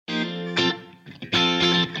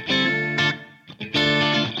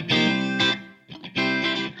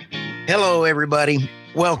Hello, everybody.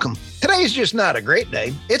 Welcome. Today's just not a great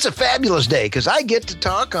day. It's a fabulous day because I get to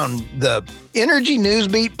talk on the Energy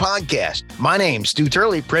Newsbeat podcast. My name's Stu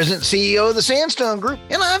Turley, President and CEO of the Sandstone Group,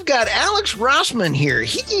 and I've got Alex Rossman here.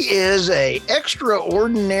 He is a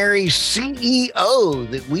extraordinary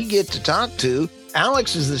CEO that we get to talk to.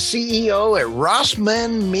 Alex is the CEO at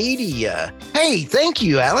Rossman Media. Hey, thank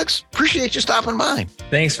you, Alex. Appreciate you stopping by.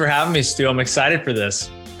 Thanks for having me, Stu. I'm excited for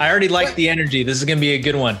this. I already like the energy. This is going to be a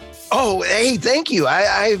good one. Oh, hey, thank you.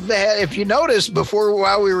 I've had, if you noticed before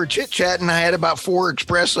while we were chit-chatting, I had about 4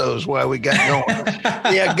 espressos while we got going.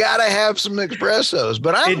 Yeah, gotta have some espressos.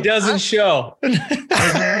 But it doesn't show. But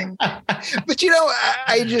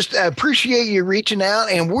I just appreciate you reaching out,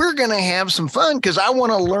 and we're going to have some fun because I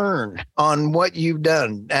want to learn on what you've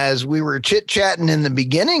done. As we were chit-chatting in the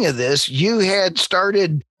beginning of this, you had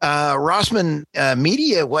started Rossman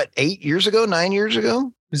Media, 8 years ago, 9 years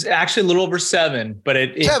ago? It was actually a little over 7, but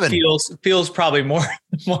it feels probably more.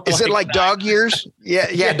 Is it like dog years?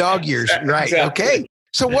 Yeah, dog years. Right. Exactly. Okay.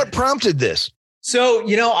 So what prompted this? So,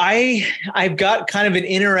 I've got kind of an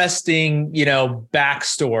interesting,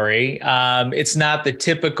 backstory. It's not the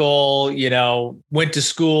typical, went to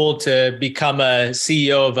school to become a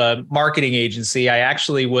CEO of a marketing agency. I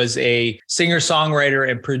actually was a singer-songwriter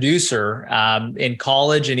and producer in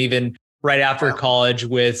college, and even right after college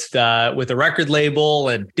with a record label,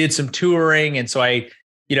 and did some touring. And so I,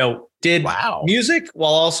 did music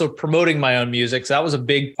while also promoting my own music. So that was a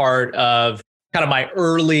big part of kind of my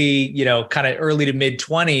early to mid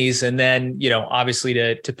 20s. And then, obviously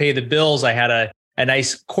to pay the bills, I had a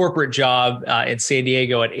nice corporate job in San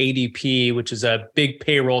Diego at ADP, which is a big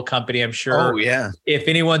payroll company. I'm sure. Oh, yeah. If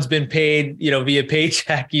anyone's been paid, via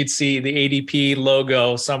paycheck, you'd see the ADP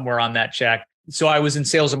logo somewhere on that check. So I was in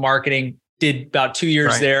sales and marketing, did about 2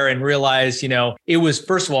 years there, and realized, it was,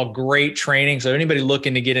 first of all, great training. So anybody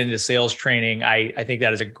looking to get into sales training, I think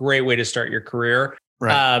that is a great way to start your career.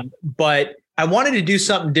 Right. But I wanted to do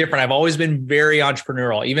something different. I've always been very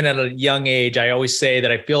entrepreneurial. Even at a young age, I always say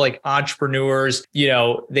that I feel like entrepreneurs,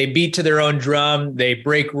 they beat to their own drum, they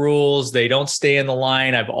break rules, they don't stay in the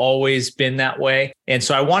line. I've always been that way. And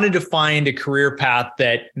so I wanted to find a career path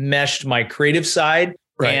that meshed my creative side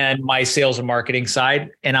and my sales and marketing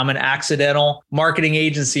side. And I'm an accidental marketing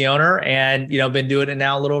agency owner, and, been doing it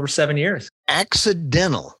now a little over 7 years.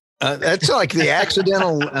 Accidental. That's like the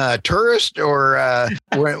accidental tourist, or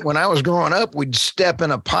when I was growing up, we'd step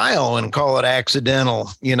in a pile and call it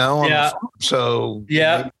accidental, Yeah. So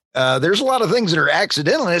there's a lot of things that are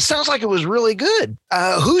accidental, and it sounds like it was really good.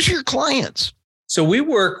 Who's your clients? So we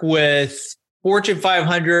work with Fortune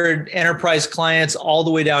 500 enterprise clients all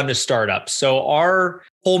the way down to startups. So our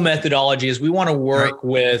whole methodology is we want to work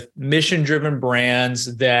with mission-driven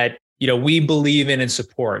brands that, we believe in and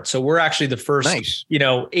support. So we're actually the first,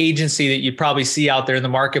 agency that you probably see out there in the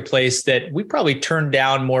marketplace that we probably turn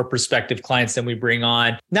down more prospective clients than we bring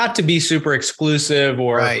on, not to be super exclusive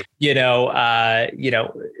or,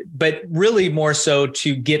 but really more so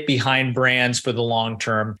to get behind brands for the long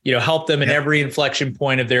term, help them in every inflection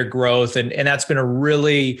point of their growth. And that's been a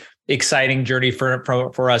really exciting journey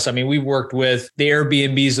for us. I mean, we worked with the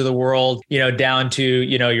Airbnbs of the world, down to,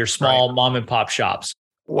 your small mom and pop shops.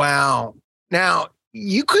 Wow. Now,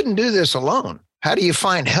 you couldn't do this alone. How do you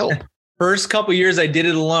find help? First couple of years, I did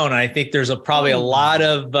it alone. And I think there's probably a lot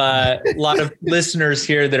of listeners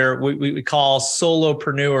here that are we call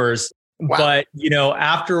solopreneurs. Wow. But,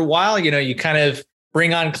 after a while, you kind of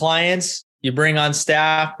bring on clients, you bring on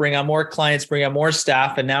staff, bring on more clients, bring on more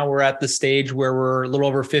staff. And now we're at the stage where we're a little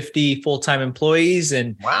over 50 full-time employees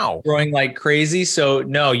and growing like crazy. So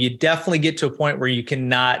no, you definitely get to a point where you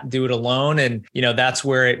cannot do it alone. And, that's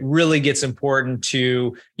where it really gets important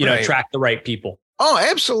to, attract the right people. Oh,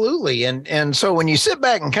 absolutely. And so when you sit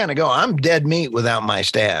back and kind of go, I'm dead meat without my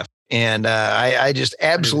staff. And I just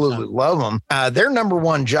absolutely love them. Their number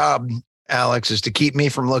one job, Alex, is to keep me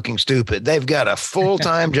from looking stupid. They've got a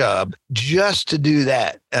full-time job just to do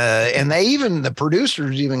that. And the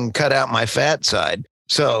producers even cut out my fat side.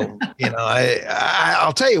 So,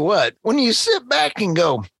 I'll tell you what, when you sit back and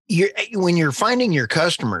go, when you're finding your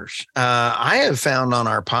customers, I have found on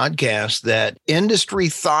our podcast that industry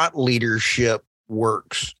thought leadership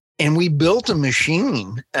works. And we built a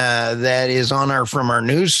machine that is from our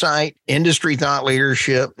news site, Industry Thought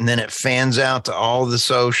Leadership, and then it fans out to all the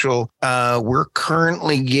social. We're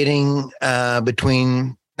currently getting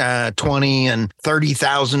between 20 and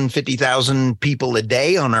 30,000, 50,000 people a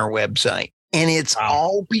day on our website. And it's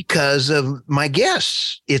all because of my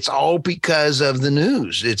guests. It's all because of the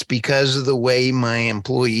news. It's because of the way my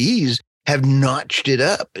employees have notched it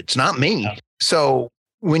up. It's not me. So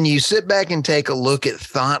when you sit back and take a look at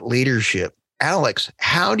thought leadership, Alex,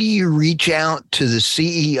 how do you reach out to the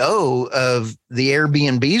CEO of the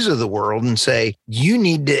Airbnbs of the world and say, you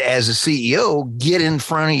need to, as a CEO, get in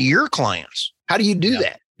front of your clients? How do you do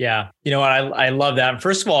that? Yeah. You know what? I love that.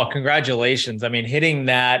 First of all, congratulations. I mean, hitting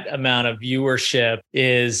that amount of viewership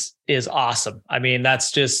is awesome. I mean,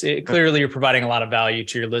 that's just clearly you're providing a lot of value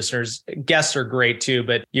to your listeners. Guests are great too,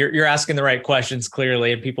 but you're asking the right questions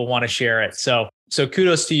clearly, and people want to share it. So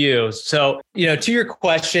kudos to you. So, to your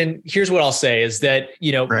question, here's what I'll say is that,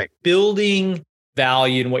 building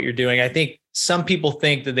value in what you're doing. I think some people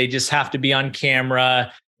think that they just have to be on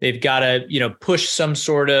camera. They've got to, push some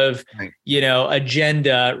sort of,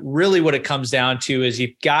 agenda. Really what it comes down to is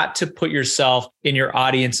you've got to put yourself in your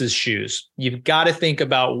audience's shoes. You've got to think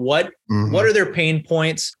about what are their pain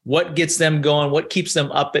points, what gets them going, what keeps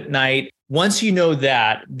them up at night. Once you know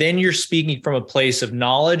that, then you're speaking from a place of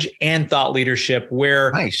knowledge and thought leadership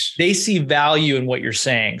where they see value in what you're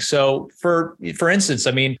saying. So for instance,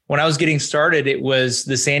 I mean, when I was getting started, it was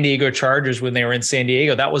the San Diego Chargers when they were in San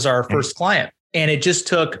Diego. That was our first client. And it just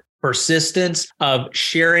took persistence of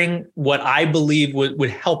sharing what I believe would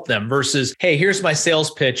help them versus, hey, here's my sales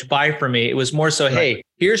pitch, buy from me. It was more so, hey,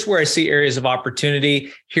 here's where I see areas of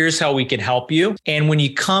opportunity. Here's how we can help you. And when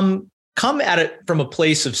you come at it from a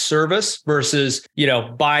place of service versus,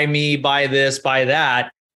 buy me, buy this, buy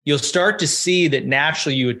that, you'll start to see that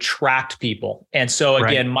naturally you attract people. And so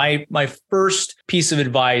again, my first piece of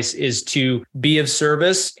advice is to be of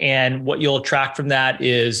service, and what you'll attract from that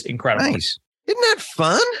is incredible. Nice. Isn't that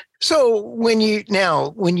fun? So when you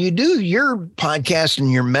do your podcast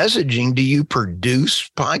and your messaging, do you produce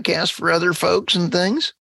podcasts for other folks and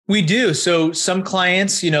things? We do. So some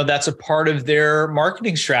clients, that's a part of their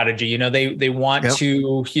marketing strategy. They want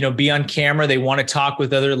to, be on camera. They want to talk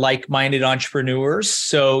with other like-minded entrepreneurs.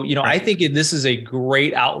 So, I think this is a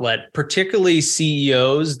great outlet, particularly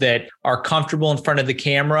CEOs that are comfortable in front of the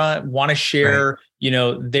camera, want to share,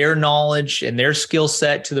 their knowledge and their skill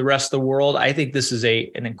set to the rest of the world. I think this is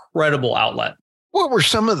an incredible outlet. What were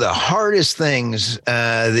some of the hardest things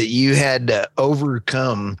that you had to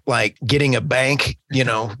overcome, like getting a bank,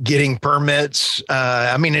 getting permits?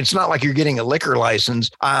 I mean, it's not like you're getting a liquor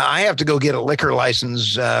license. I have to go get a liquor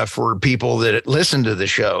license for people that listen to the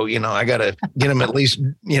show. I got to get them at least,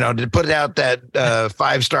 to put out that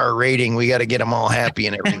 5-star rating. We got to get them all happy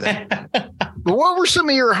and everything. But what were some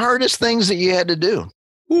of your hardest things that you had to do?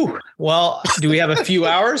 Ooh, well, do we have a few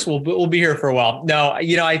hours? We'll be here for a while. No,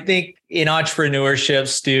 I think in entrepreneurship,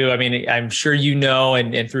 Stu, I mean, I'm sure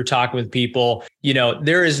and through talking with people,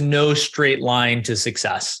 there is no straight line to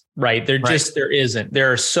success, right? There isn't.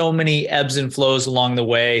 There are so many ebbs and flows along the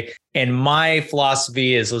way. And my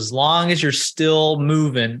philosophy is as long as you're still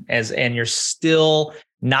moving and you're still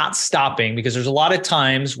not stopping, because there's a lot of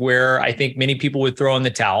times where I think many people would throw in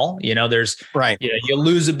the towel. There's you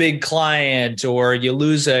lose a big client or you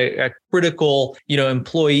lose a critical,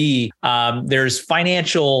 employee. There's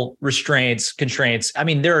financial constraints. I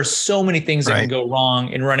mean, there are so many things that can go wrong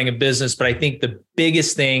in running a business, but I think the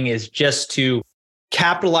biggest thing is just to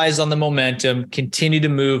capitalize on the momentum, continue to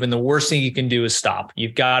move. And the worst thing you can do is stop.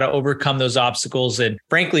 You've got to overcome those obstacles. And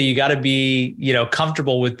frankly, you got to be,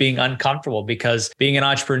 comfortable with being uncomfortable, because being an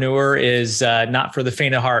entrepreneur is not for the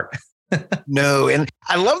faint of heart. No. And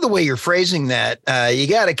I love the way you're phrasing that. You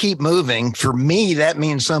got to keep moving. For me, that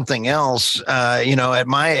means something else. At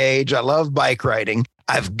my age, I love bike riding.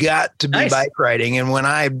 I've got to be bike riding. And when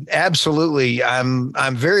I'm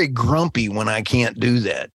very grumpy when I can't do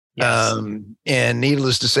that. Yes. And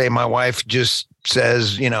needless to say, my wife just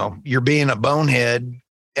says, you're being a bonehead.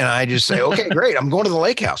 And I just say, okay, great. I'm going to the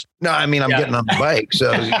lake house. No, I mean, I'm getting on the bike.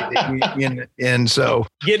 So,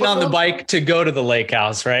 getting on the bike to go to the lake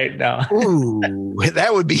house, right? No. Ooh,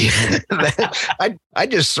 that would be, I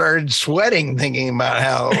just started sweating thinking about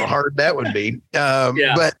how hard that would be.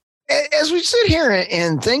 But as we sit here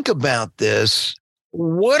and think about this,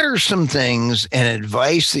 what are some things and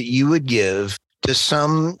advice that you would give to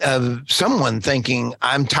someone thinking,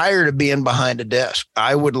 I'm tired of being behind a desk.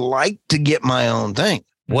 I would like to get my own thing.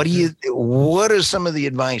 What is some of the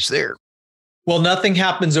advice there? Well, nothing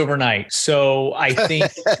happens overnight. So I think,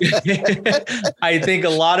 I think a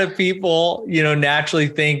lot of people, naturally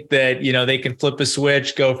think that, they can flip a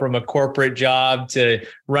switch, go from a corporate job to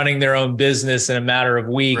running their own business in a matter of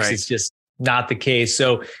weeks. It's just not the case.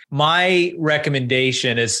 So my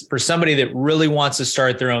recommendation is for somebody that really wants to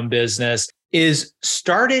start their own business is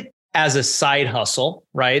start it as a side hustle,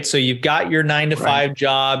 right? So you've got your 9-to-5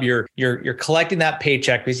 job, you're collecting that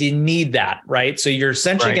paycheck because you need that, right? So you're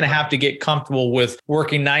essentially going to have to get comfortable with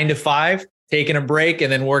working 9 to 5 taking a break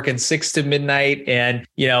and then working 6 to midnight and,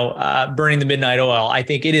 burning the midnight oil. I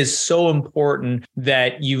think it is so important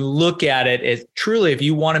that you look at it as truly, if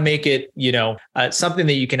you want to make it, something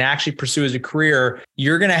that you can actually pursue as a career,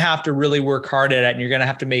 you're going to have to really work hard at it. And you're going to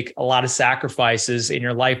have to make a lot of sacrifices in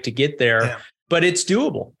your life to get there, but it's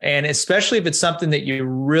doable. And especially if it's something that you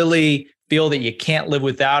really feel that you can't live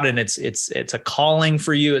without, and it's a calling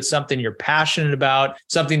for you, it's something you're passionate about,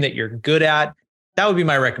 something that you're good at, that would be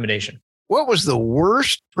my recommendation. What was the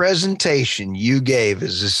worst presentation you gave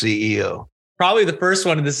as a CEO? Probably the first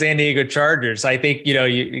one of the San Diego Chargers. I think,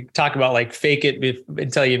 you talk about like fake it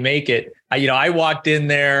until you make it. I walked in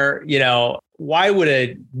there, why would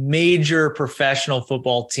a major professional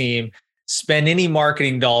football team spend any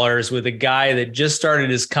marketing dollars with a guy that just started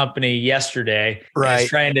his company yesterday, right, and is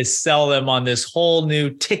trying to sell them on this whole new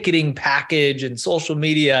ticketing package and social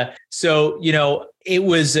media? So, it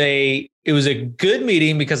was a good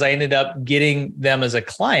meeting because I ended up getting them as a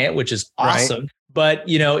client, which is awesome. Right. But,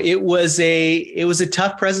 it was a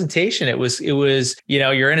tough presentation. It was,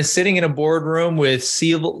 you're sitting in a boardroom with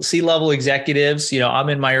C-level executives. I'm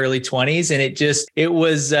in my early 20s, and it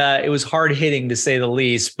was hard hitting to say the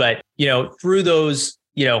least. But, through those,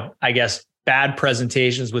 I guess, bad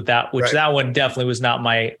presentations with that, which that one definitely was not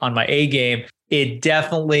on my A game. It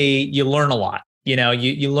definitely, you learn a lot.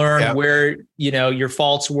 You learn where, your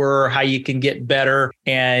faults were, how you can get better.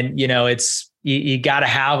 And, you got to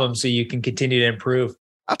have them so you can continue to improve.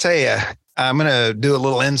 I'll tell you, I'm going to do a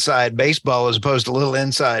little inside baseball as opposed to a little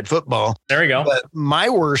inside football. There we go. But my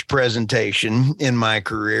worst presentation in my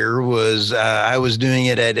career was I was doing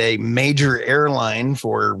it at a major airline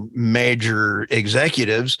for major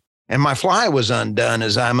executives. And my fly was undone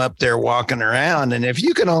as I'm up there walking around. And if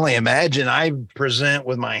you can only imagine, I present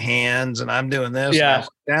with my hands and I'm doing this. Yeah. And I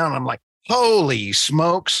sit down. I'm like, holy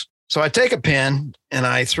smokes. So I take a pen and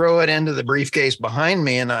I throw it into the briefcase behind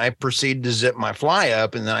me and I proceed to zip my fly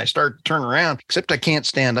up. And then I start to turn around, except I can't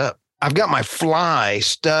stand up. I've got my fly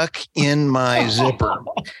stuck in my zipper.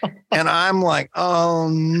 And I'm like, oh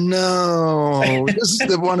no, this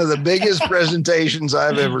is one of the biggest presentations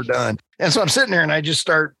I've ever done. And so I'm sitting there and I just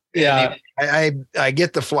start. Yeah, I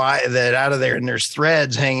get the fly that out of there and there's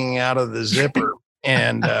threads hanging out of the zipper.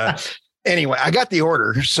 And anyway, I got the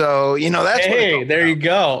order. So, that's hey, there you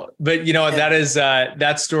go. But that is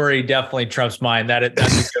that story definitely trumps mine. That's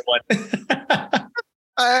a good one.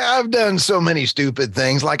 I've done so many stupid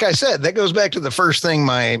things. Like I said, that goes back to the first thing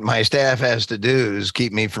my staff has to do is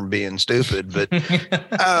keep me from being stupid. But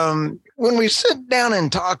when we sit down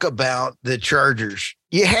and talk about the Chargers,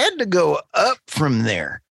 you had to go up from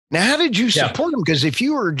there. Now, how did you support them? Because if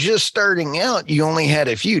you were just starting out, you only had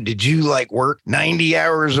a few. Did you work 90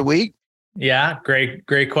 hours a week? Yeah,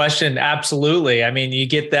 great question. Absolutely. I mean, you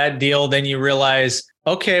get that deal, then you realize,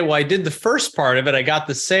 okay, well, I did the first part of it. I got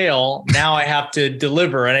the sale. Now I have to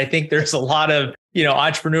deliver. And I think there's a lot of,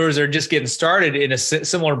 entrepreneurs that are just getting started in a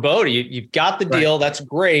similar boat. You've got the deal. Right. That's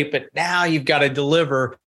great. But now you've got to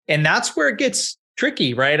deliver. And that's where it gets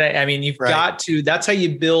tricky, right? I mean, you've got to, that's how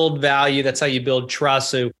you build value. That's how you build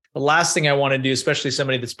trust. So the last thing I want to do, especially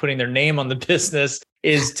somebody that's putting their name on the business,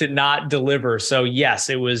 is to not deliver. So yes,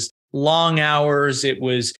 it was long hours. It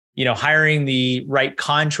was, hiring the right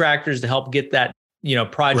contractors to help get that,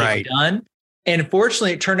 project done. And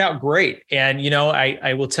fortunately, it turned out great. And,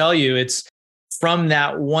 I will tell you, it's from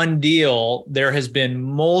that one deal, there has been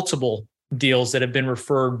multiple deals that have been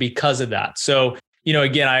referred because of that. So,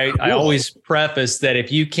 again, I always preface that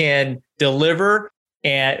if you can deliver,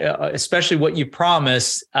 and especially what you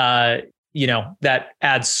promise, that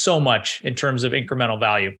adds so much in terms of incremental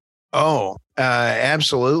value. Oh,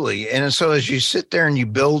 absolutely. And so as you sit there and you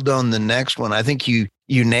build on the next one, I think you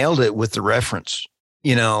nailed it with the reference.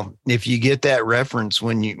 If you get that reference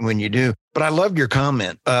when you do. But I loved your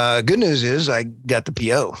comment. Good news is I got the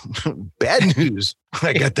PO. Bad news,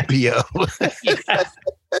 I got the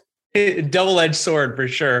PO. Double-edged sword for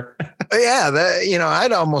sure. Yeah,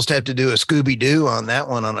 I'd almost have to do a Scooby-Doo on that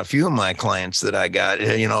one on a few of my clients that I got.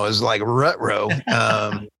 It was like rut-row.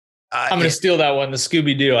 I'm going to steal that one, the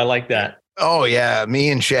Scooby-Doo. I like that. Oh yeah, me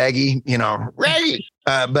and Shaggy, Raggy.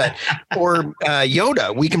 But or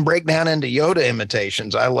Yoda, we can break down into Yoda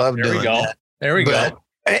imitations. I love doing that. There we go.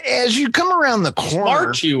 As you come around the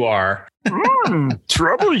corner, smart you are.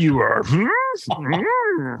 Trouble you are.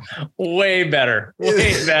 Way better.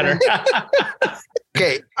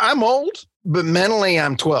 Okay, I'm old, but mentally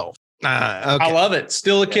I'm 12. Okay. I love it.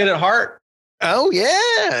 Still a kid at heart. Oh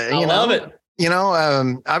yeah, I love it.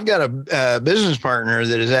 I've got a business partner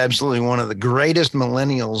that is absolutely one of the greatest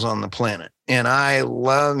millennials on the planet. And I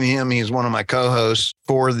love him. He's one of my co-hosts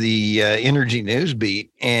for the Energy News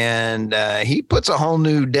Beat. And he puts a whole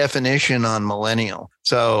new definition on millennial.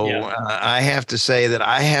 So I have to say that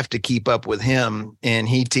I have to keep up with him. And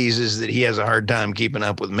he teases that he has a hard time keeping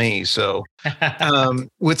up with me. So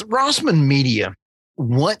with Rossman Media,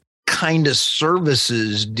 what kind of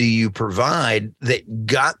services do you provide that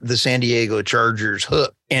got the San Diego Chargers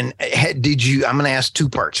hooked? And I'm going to ask two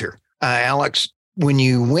parts here. Alex, when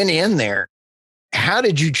you went in there, how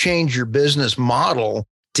did you change your business model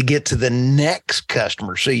to get to the next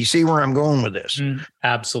customer? So you see where I'm going with this?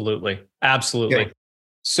 Absolutely. Okay.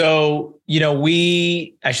 So,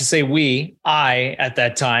 I at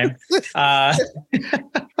that time,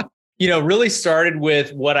 really started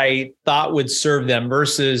with what I thought would serve them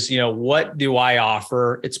versus, what do I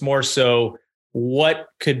offer? It's more so what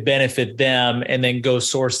could benefit them and then go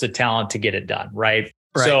source the talent to get it done. Right.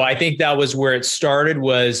 So I think that was where it started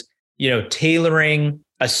was, tailoring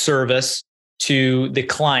a service to the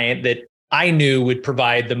client that I knew would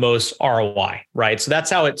provide the most ROI. Right. So that's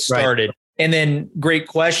how it started. Right. And then great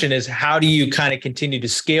question is how do you kind of continue to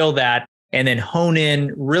scale that and then hone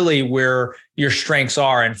in really where your strengths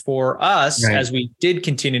are? And for us, as we did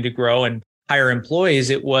continue to grow and hire employees,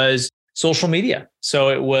 it was social media. So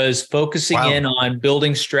it was focusing in on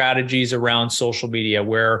building strategies around social media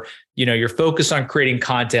where, you're focused on creating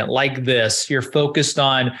content like this. You're focused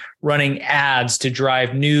on running ads to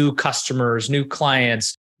drive new customers, new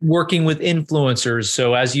clients, working with influencers.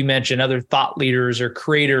 So as you mentioned, other thought leaders or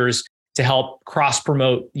creators to help cross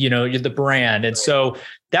promote, the brand. And so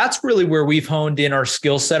that's really where we've honed in our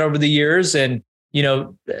skill set over the years. And,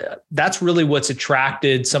 that's really what's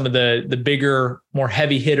attracted some of the bigger, more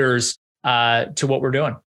heavy hitters to what we're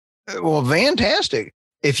doing. Well, fantastic.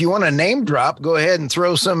 If you want to name drop, go ahead and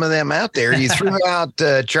throw some of them out there. You threw out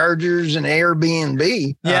Chargers and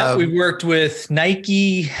Airbnb. Yeah, we worked with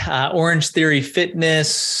Nike, Orange Theory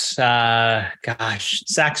Fitness,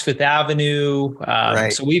 Saks Fifth Avenue.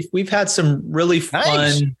 So we've had some really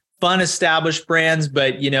fun established brands.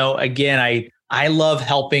 But, again, I love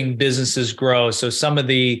helping businesses grow. So some of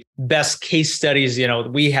the best case studies,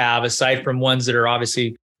 we have, aside from ones that are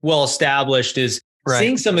obviously well established, is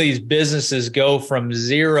seeing some of these businesses go from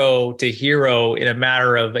zero to hero in a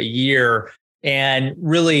matter of a year and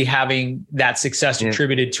really having that success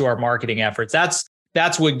attributed to our marketing efforts.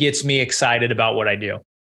 That's what gets me excited about what I do.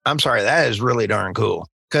 I'm sorry, that is really darn cool.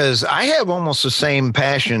 Because I have almost the same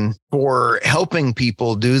passion for helping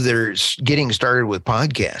people do their getting started with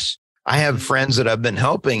podcasts. I have friends that I've been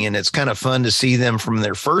helping, and it's kind of fun to see them from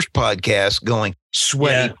their first podcast going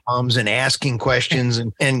sweaty palms and asking questions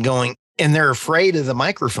and going, and they're afraid of the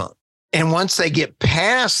microphone. And once they get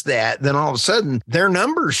past that, then all of a sudden their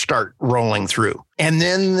numbers start rolling through, and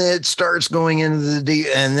then it starts going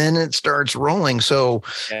into and then it starts rolling. So,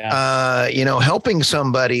 helping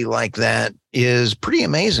somebody like that is pretty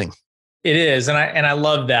amazing. It is. And I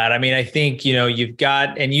love that. I mean, I think, you've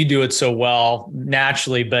got, and you do it so well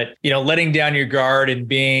naturally, but, letting down your guard and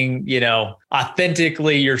being,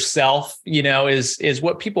 authentically yourself, is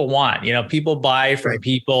what people want. People buy from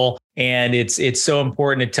people, and it's so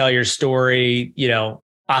important to tell your story,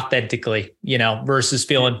 authentically, versus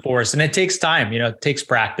feeling forced. And it takes time, it takes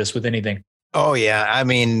practice with anything. Oh yeah. I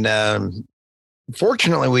mean,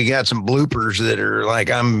 fortunately we got some bloopers that are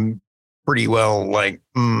like, I'm pretty well like,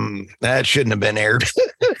 that shouldn't have been aired.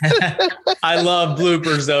 I love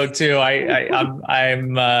bloopers though, too.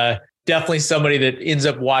 I'm definitely somebody that ends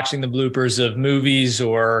up watching the bloopers of movies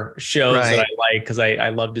or shows that I like, because I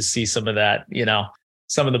love to see some of that,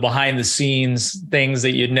 some of the behind the scenes things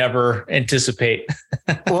that you'd never anticipate.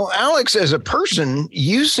 Well, Alex, as a person,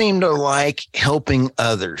 you seem to like helping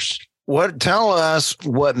others. Tell us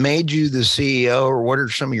what made you the CEO, or what are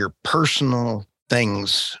some of your personal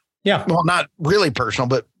things? Yeah. Well, not really personal,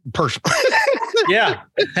 but personal. Yeah.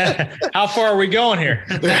 How far are we going here?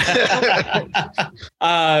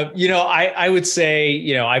 I would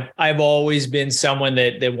say, I've always been someone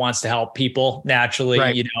that wants to help people naturally,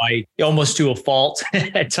 I almost to a fault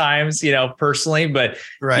at times, personally, but,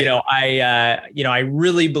 I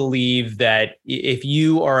really believe that if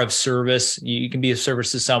you are of service, you can be of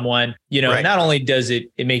service to someone, not only does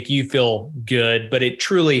it make you feel good, but it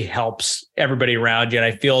truly helps everybody around you. And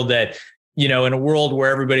I feel that, in a world where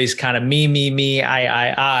everybody's kind of me,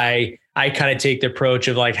 I kind of take the approach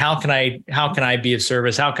of like, how can I be of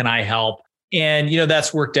service? How can I help? And,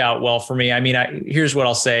 that's worked out well for me. I mean, here's what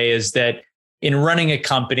I'll say is that in running a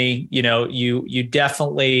company, you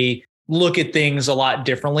definitely look at things a lot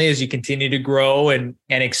differently as you continue to grow and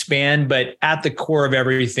expand. But at the core of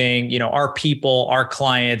everything, our people, our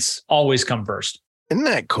clients always come first. Isn't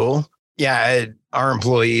that cool? Yeah. Our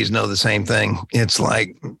employees know the same thing. It's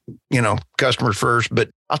like, customer first, but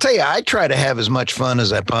I'll tell you, I try to have as much fun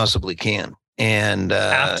as I possibly can. And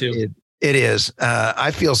have to. It is.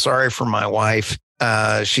 I feel sorry for my wife.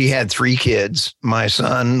 She had 3 kids, my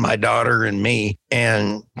son, my daughter, and me,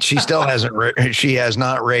 and she still she has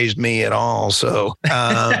not raised me at all. So,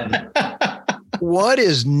 what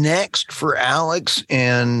is next for Alex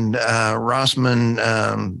and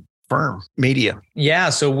Rossman firm media?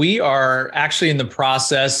 Yeah. So we are actually in the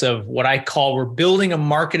process of what I call, we're building a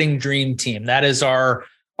marketing dream team. That is our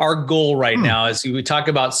goal right now. As we talk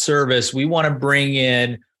about service, we want to bring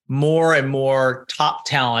in more and more top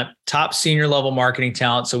talent, top senior level marketing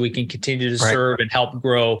talent, so we can continue to serve and help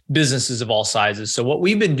grow businesses of all sizes. So what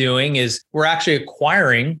we've been doing is we're actually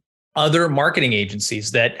acquiring other marketing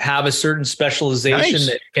agencies that have a certain specialization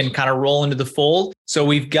that can kind of roll into the fold. So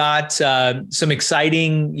we've got some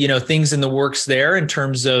exciting, things in the works there in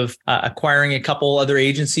terms of acquiring a couple other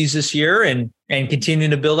agencies this year and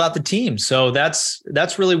continuing to build out the team. So that's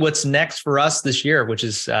really what's next for us this year, which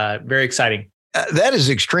is very exciting. That is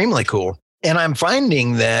extremely cool. And I'm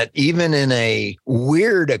finding that even in a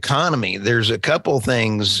weird economy, there's a couple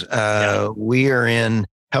things. We are in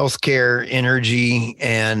healthcare, energy,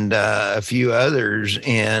 and a few others.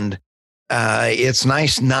 And it's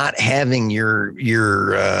nice not having your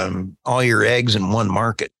all your eggs in one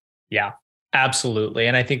market. Yeah, absolutely.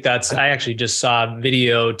 And I think I actually just saw a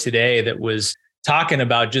video today that was talking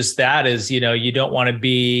about just that is, you don't want to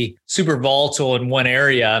be super volatile in one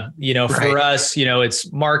area. For us,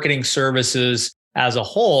 it's marketing services as a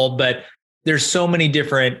whole, but there's so many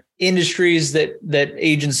different industries that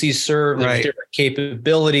agencies serve, there's different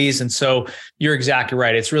capabilities. And so you're exactly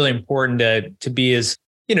right. It's really important to be as,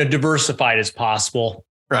 diversified as possible.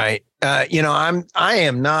 Right. I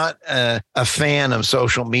am not a fan of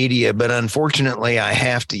social media, but unfortunately I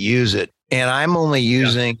have to use it. And I'm only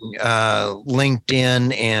using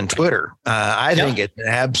LinkedIn and Twitter. I think it's an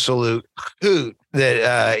absolute hoot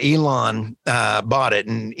that Elon bought it.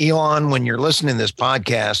 And Elon, when you're listening to this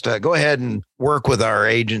podcast, go ahead and work with our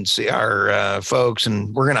agency, our folks,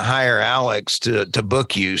 and we're going to hire Alex to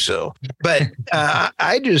book you. So, but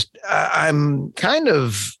I'm kind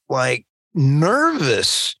of like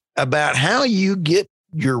nervous about how you get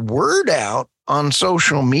your word out on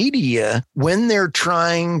social media when they're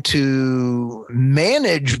trying to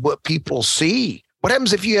manage what people see. What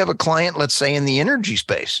happens if you have a client, let's say in the energy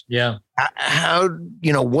space? Yeah. How,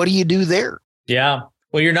 what do you do there? Yeah.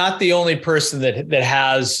 Well, you're not the only person that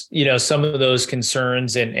has, some of those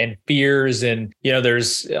concerns and fears. And,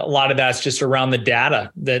 there's a lot of that's just around the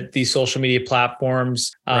data that these social media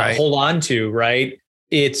platforms hold on to, right?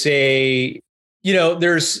 It's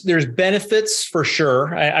there's benefits for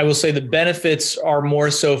sure. I will say the benefits are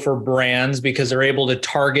more so for brands because they're able to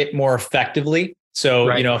target more effectively. So,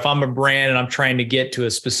 if I'm a brand and I'm trying to get to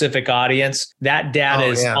a specific audience, that data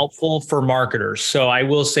is helpful for marketers. So I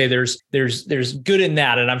will say there's good in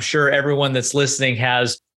that. And I'm sure everyone that's listening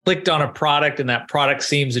has clicked on a product and that product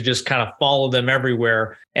seems to just kind of follow them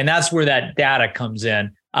everywhere. And that's where that data comes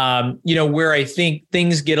in. Where I think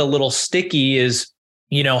things get a little sticky is,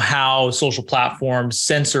 how social platforms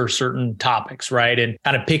censor certain topics, right? And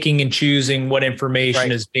kind of picking and choosing what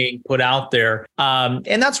information is being put out there.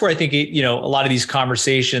 And that's where I think, a lot of these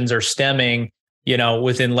conversations are stemming,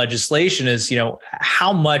 within legislation is,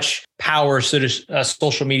 how much power should a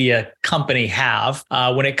social media company have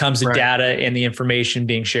when it comes to data and the information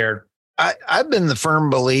being shared? I've been the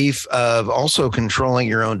firm belief of also controlling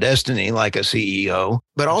your own destiny like a CEO,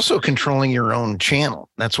 but also controlling your own channel.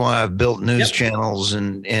 That's why I've built news channels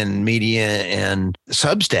and media and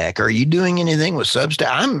Substack. Are you doing anything with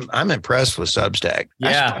Substack? I'm impressed with Substack.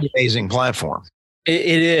 That's an amazing platform.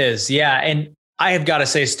 It is. Yeah. And I have got to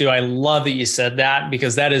say, Stu, I love that you said that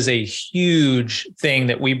because that is a huge thing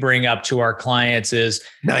that we bring up to our clients is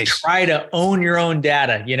try to own your own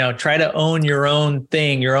data, try to own your own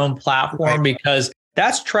thing, your own platform, because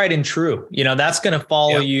that's tried and true. That's going to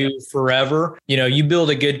follow you forever. You build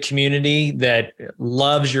a good community that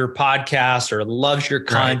loves your podcast or loves your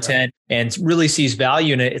content and really sees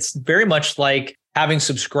value in it. It's very much like having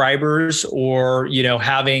subscribers or,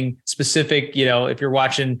 having specific, if you're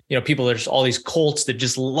watching, people, there's all these cults that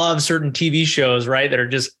just love certain TV shows, right? That are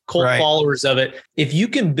just cult followers of it. If you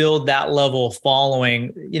can build that level of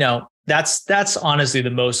following, that's honestly the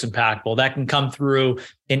most impactful. That can come through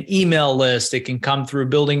an email list. It can come through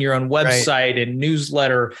building your own website and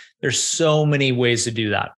newsletter. There's so many ways to do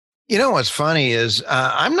that. You know, what's funny is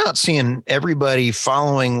I'm not seeing everybody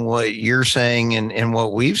following what you're saying and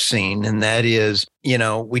what we've seen. And that is, you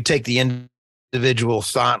know, we take the individual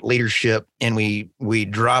thought leadership and we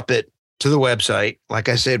drop it to the website. Like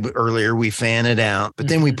I said earlier, we fan it out, but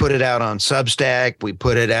then we put it out on Substack. We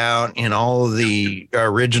put it out in all of the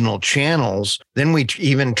original channels. Then we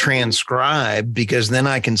even transcribe, because then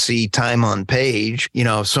I can see time on page. You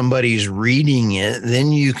know, if somebody's reading it,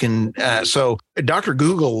 then you can. So Dr.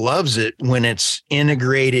 Google loves it when it's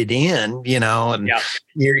integrated in, you know, and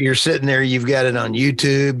you're sitting there, you've got it on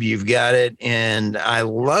YouTube, you've got it. And I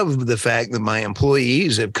love the fact that my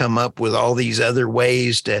employees have come up with all these other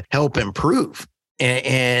ways to help improve.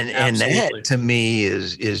 And that to me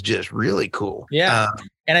is just really cool. Yeah.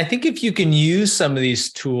 And I think if you can use some of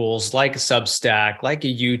these tools like a Substack, like a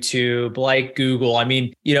YouTube, like Google, I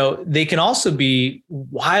mean, you know, they can also be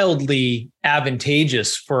wildly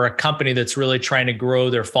advantageous for a company that's really trying to grow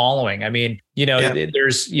their following. I mean, you know,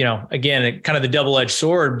 there's, you know, again, kind of the double-edged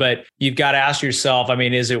sword, but you've got to ask yourself, I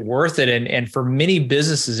mean, is it worth it? And for many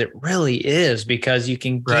businesses, it really is, because you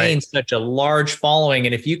can gain such a large following.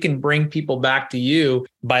 And if you can bring people back to you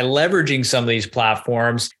by leveraging some of these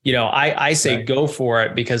platforms, you know, I say go for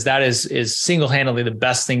it, because that is single-handedly the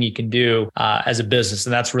best thing you can do as a business.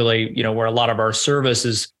 And that's really, you know, where a lot of our service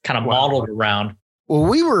is kind of modeled around. Well,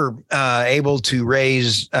 we were able to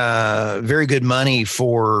raise very good money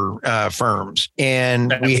for firms,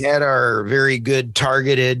 and we had our very good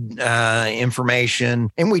targeted information,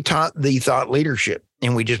 and we taught the thought leadership.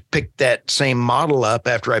 And we just picked that same model up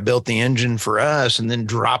after I built the engine for us, and then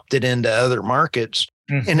dropped it into other markets.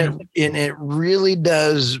 And it really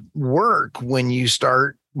does work when you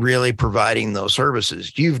start really providing those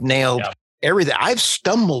services. You've nailed everything. I've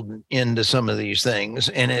stumbled into some of these things,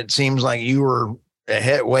 and it seems like you were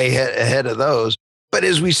way ahead of those. But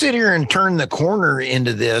as we sit here and turn the corner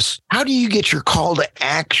into this, how do you get your call to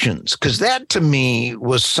actions? Because that to me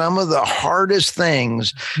was some of the hardest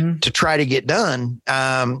things to try to get done.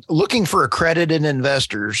 Looking for accredited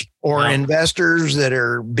investors or investors that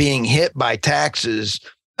are being hit by taxes.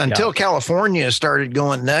 Until California started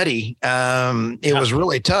going nutty, it was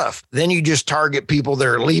really tough. Then you just target people that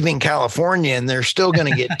are leaving California, and they're still going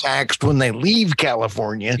to get taxed when they leave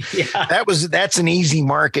California. That's an easy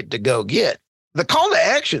market to go get. The call to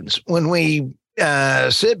actions, when we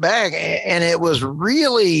sit back, and it was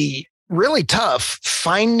really, really tough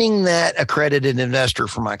finding that accredited investor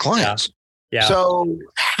for my clients. So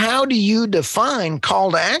how do you define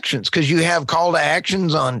call to actions? Because you have call to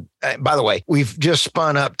actions on, by the way, we've just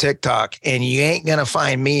spun up TikTok, and you ain't going to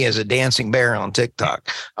find me as a dancing bear on TikTok.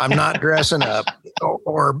 I'm not dressing up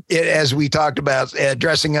or as we talked about,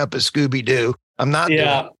 dressing up as Scooby-Doo. I'm not doing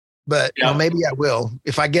it. But you know, maybe I will.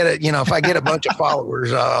 If I get it, if I get a bunch of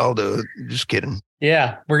followers, I'll do it. Just kidding.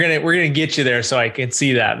 Yeah, we're gonna get you there so I can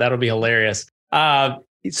see that. That'll be hilarious.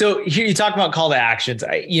 So here you talk about call to actions.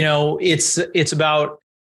 It's about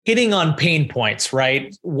hitting on pain points,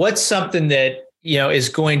 right? What's something that is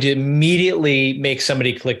going to immediately make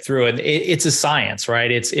somebody click through? And it's a science,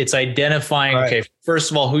 right? It's identifying. Right. Okay,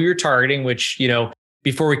 first of all, who you're targeting, which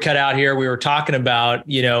before we cut out here, we were talking about,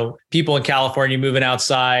 people in California moving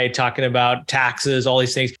outside, talking about taxes, all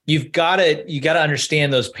these things. You got to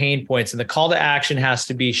understand those pain points, and the call to action has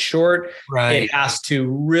to be short. Right. It has to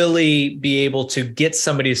really be able to get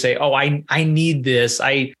somebody to say, oh, I need this.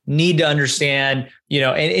 I need to understand,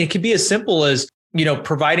 and it could be as simple as,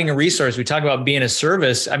 providing a resource. We talk about being a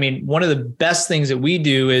service. I mean, one of the best things that we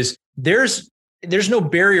do is there's no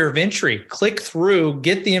barrier of entry. Click through,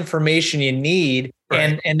 get the information you need.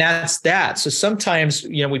 Right. And that's that. So sometimes,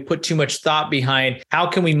 we put too much thought behind how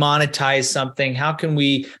can we monetize something? How can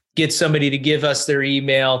we get somebody to give us their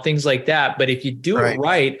email, things like that. But if you do it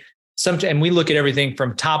right, and we look at everything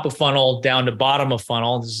from top of funnel down to bottom of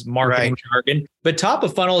funnel. This is marketing jargon, but top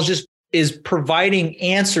of funnel is providing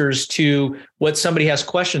answers to what somebody has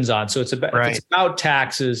questions on. So it's about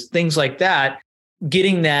taxes, things like that.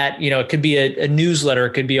 Getting that, it could be a newsletter,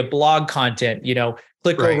 it could be a blog content,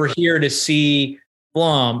 click over here to see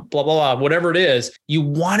blah, blah, blah, whatever it is. You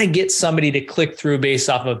want to get somebody to click through based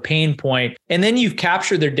off of a pain point. And then you've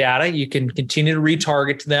captured their data. You can continue to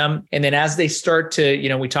retarget to them. And then as they start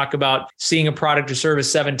to, we talk about seeing a product or service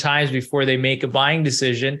 7 times before they make a buying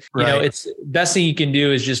decision. It's best thing you can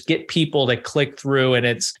do is just get people to click through. And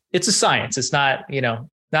it's a science. It's not,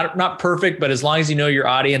 not perfect, but as long as you know your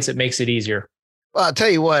audience, it makes it easier. Well, I'll tell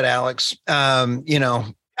you what, Alex,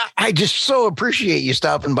 I just so appreciate you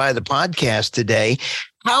stopping by the podcast today.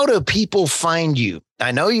 How do people find you?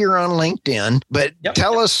 I know you're on LinkedIn, but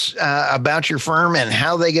tell us about your firm and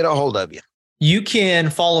how they get a hold of you. You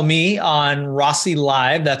can follow me on Rossi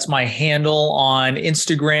Live. That's my handle on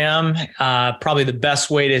Instagram. Probably the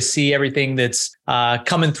best way to see everything that's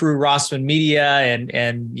coming through Rossman Media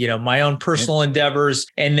and my own personal endeavors.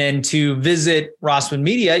 And then to visit Rossman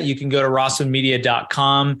Media, you can go to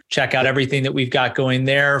rossmanmedia.com, check out everything that we've got going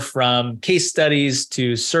there, from case studies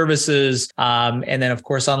to services. And then, of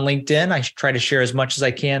course, on LinkedIn, I try to share as much as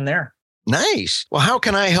I can there. Nice. Well, how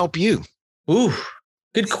can I help you? Ooh.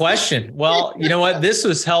 Good question. Well, you know what? This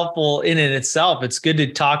was helpful in and itself. It's good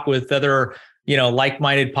to talk with other,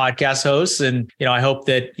 like-minded podcast hosts. And, I hope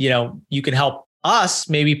that, you can help us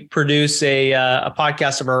maybe produce a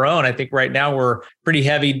podcast of our own. I think right now we're pretty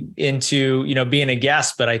heavy into, being a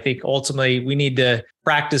guest, but I think ultimately we need to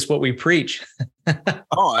practice what we preach.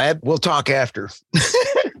 We'll talk after.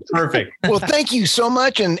 Perfect. Well, thank you so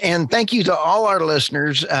much. And thank you to all our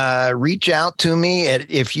listeners. Reach out to me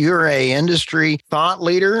if you're a industry thought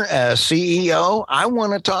leader, a CEO. I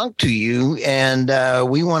want to talk to you, and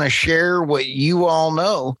we want to share what you all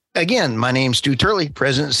know. Again, my name's Stu Turley,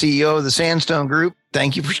 President and CEO of the Sandstone Group.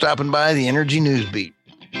 Thank you for stopping by the Energy News Beat.